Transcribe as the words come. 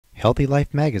Healthy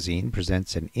Life magazine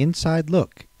presents an inside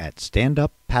look at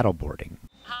stand-up paddleboarding.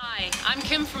 Hi, I'm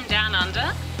Kim from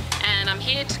Downunder, and I'm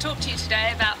here to talk to you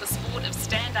today about the sport of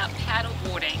stand-up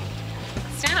paddleboarding.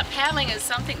 Stand-up paddling is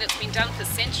something that's been done for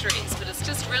centuries, but it's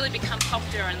just really become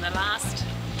popular in the last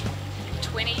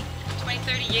 20,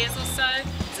 30 years or so.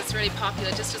 It's really popular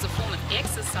just as a form of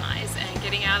exercise and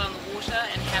getting out on the water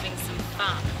and having some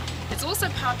fun. It's also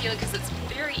popular because it's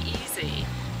very easy.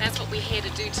 That's what we're here to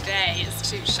do today, is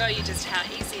to show you just how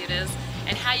easy it is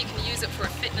and how you can use it for a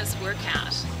fitness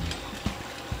workout. So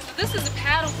this is a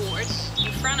paddleboard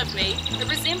in front of me that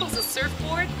resembles a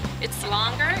surfboard. It's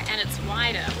longer and it's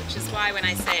wider, which is why when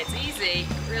I say it's easy,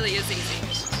 it really is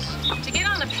easy. To get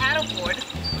on a paddleboard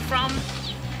from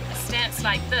a stance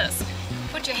like this,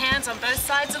 put your hands on both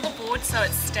sides of the board so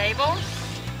it's stable.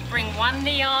 Bring one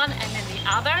knee on and then the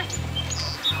other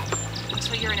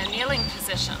until you're in a kneeling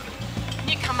position.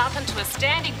 You come up into a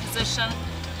standing position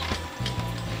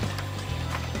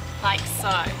like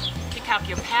so. Pick up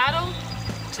your paddle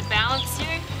to balance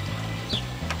you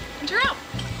and you're up.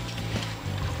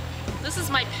 This is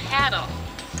my paddle.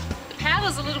 The paddle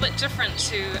is a little bit different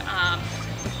to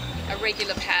a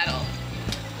regular paddle.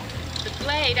 The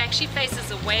blade actually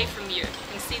faces away from you.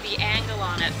 You can see the angle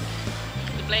on it.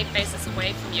 The blade faces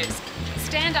away from you.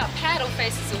 Stand-up paddle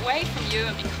faces away from you,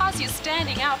 and because you're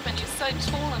standing up and you're so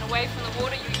tall and away from the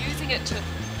water, you're using it to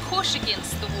push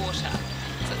against the water.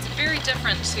 So it's very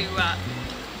different to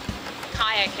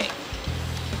kayaking.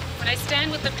 When I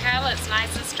stand with the paddle, it's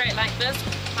nice and straight like this.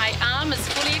 My arm is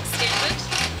fully extended.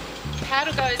 The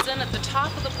paddle goes in at the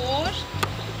top of the board.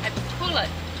 I pull it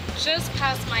just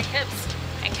past my hips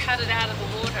and cut it out of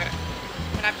the water.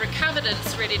 When I've recovered it,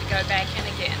 it's ready to go back in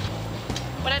again.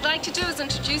 What I'd like to do is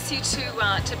introduce you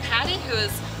to Patty, who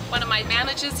is one of my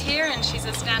managers here, and she's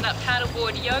a stand-up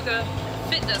paddleboard yoga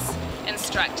fitness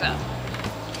instructor.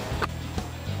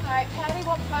 Alright, Patty,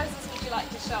 what poses would you like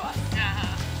to show us?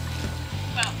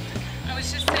 Well, I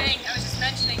was just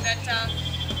mentioning that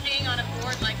being on a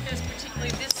board like this, particularly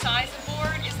this size of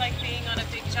board, is like being on a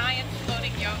big giant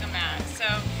floating yoga mat. So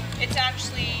it's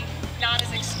actually not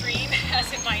as extreme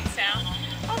as it might sound.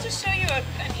 I'll just show you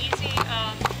an easy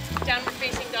downward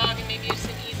facing dog and maybe just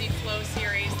an easy flow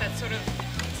series that's sort of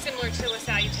similar to a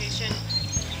salutation.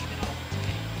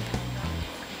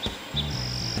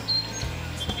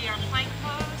 This will be our plank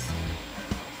pose.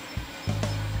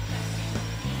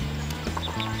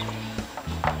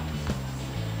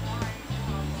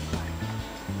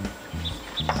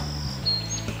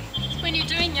 So when you're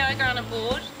doing yoga on a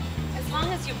board, as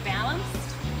long as you're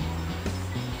balanced,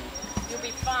 you'll be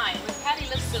fine. When Patty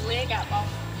lifts her leg up off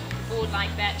the board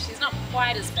like that, she's not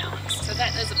quite as balanced. So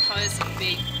that is a pose that would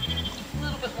be a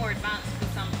little bit more advanced for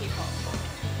some people.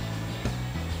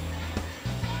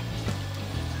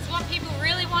 So what people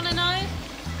really want to know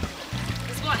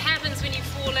is what happens when you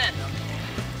fall in.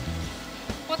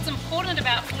 What's important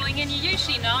about falling in, you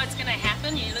usually know it's going to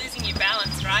happen. You're losing your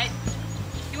balance, right?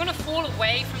 You want to fall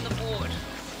away from the board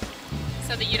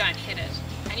so that you don't hit it.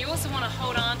 And you also want to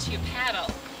hold on to your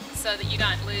paddle so that you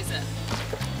don't lose it.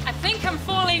 I think I'm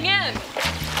falling in.